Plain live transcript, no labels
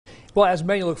Well, as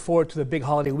many look forward to the big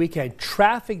holiday weekend,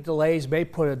 traffic delays may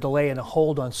put a delay and a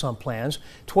hold on some plans.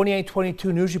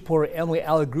 2822 News reporter Emily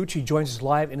Allegrucci joins us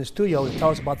live in the studio to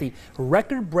tell us about the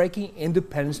record-breaking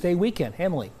Independence Day weekend.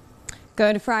 Emily.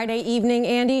 Good Friday evening,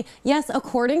 Andy. Yes,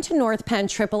 according to North Penn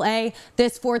AAA,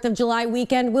 this 4th of July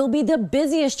weekend will be the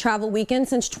busiest travel weekend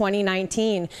since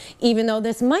 2019. Even though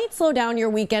this might slow down your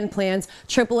weekend plans,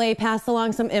 AAA passed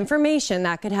along some information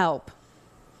that could help.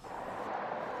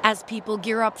 As people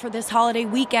gear up for this holiday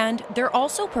weekend, they're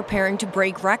also preparing to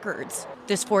break records.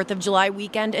 This 4th of July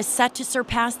weekend is set to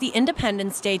surpass the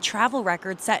Independence Day travel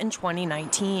record set in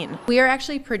 2019. We are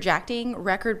actually projecting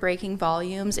record-breaking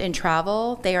volumes in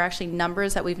travel. They are actually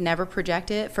numbers that we've never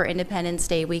projected for Independence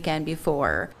Day weekend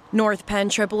before. North Penn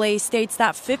AAA states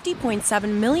that 50.7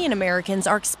 million Americans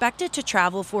are expected to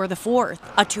travel for the 4th,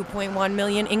 a 2.1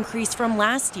 million increase from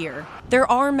last year. There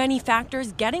are many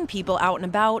factors getting people out and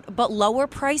about, but lower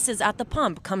prices at the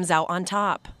pump comes out on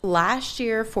top. Last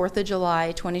year, 4th of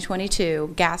July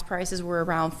 2022, gas prices were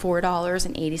around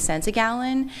 $4.80 a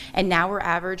gallon, and now we're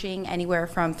averaging anywhere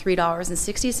from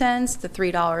 $3.60 to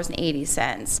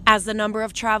 $3.80. As the number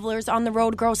of travelers on the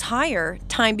road grows higher,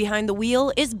 time behind the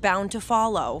wheel is bound to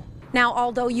follow. Now,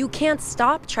 although you can't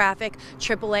stop traffic,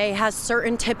 AAA has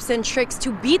certain tips and tricks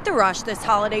to beat the rush this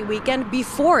holiday weekend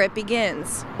before it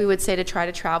begins. We would say to try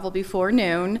to travel before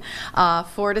noon.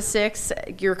 4 to 6,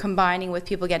 you're combining with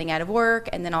people getting out of work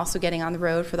and then also getting on the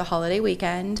road for the holiday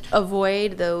weekend.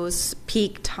 Avoid those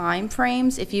peak time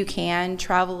frames. If you can,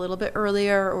 travel a little bit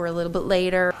earlier or a little bit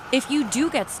later. If you do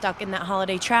get stuck in that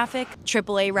holiday traffic,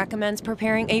 AAA recommends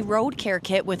preparing a road care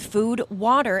kit with food,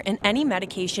 water, and any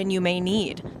medication you may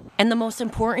need. And the most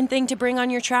important thing to bring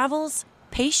on your travels?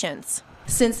 Patience.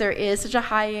 Since there is such a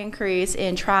high increase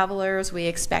in travelers, we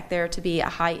expect there to be a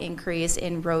high increase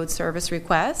in road service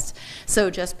requests. So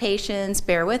just patience,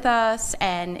 bear with us,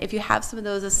 and if you have some of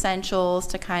those essentials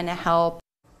to kind of help.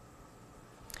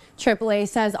 AAA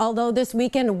says although this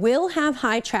weekend will have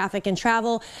high traffic and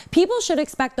travel, people should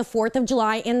expect the 4th of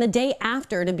July and the day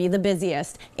after to be the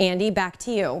busiest. Andy, back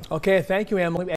to you. Okay, thank you, Emily.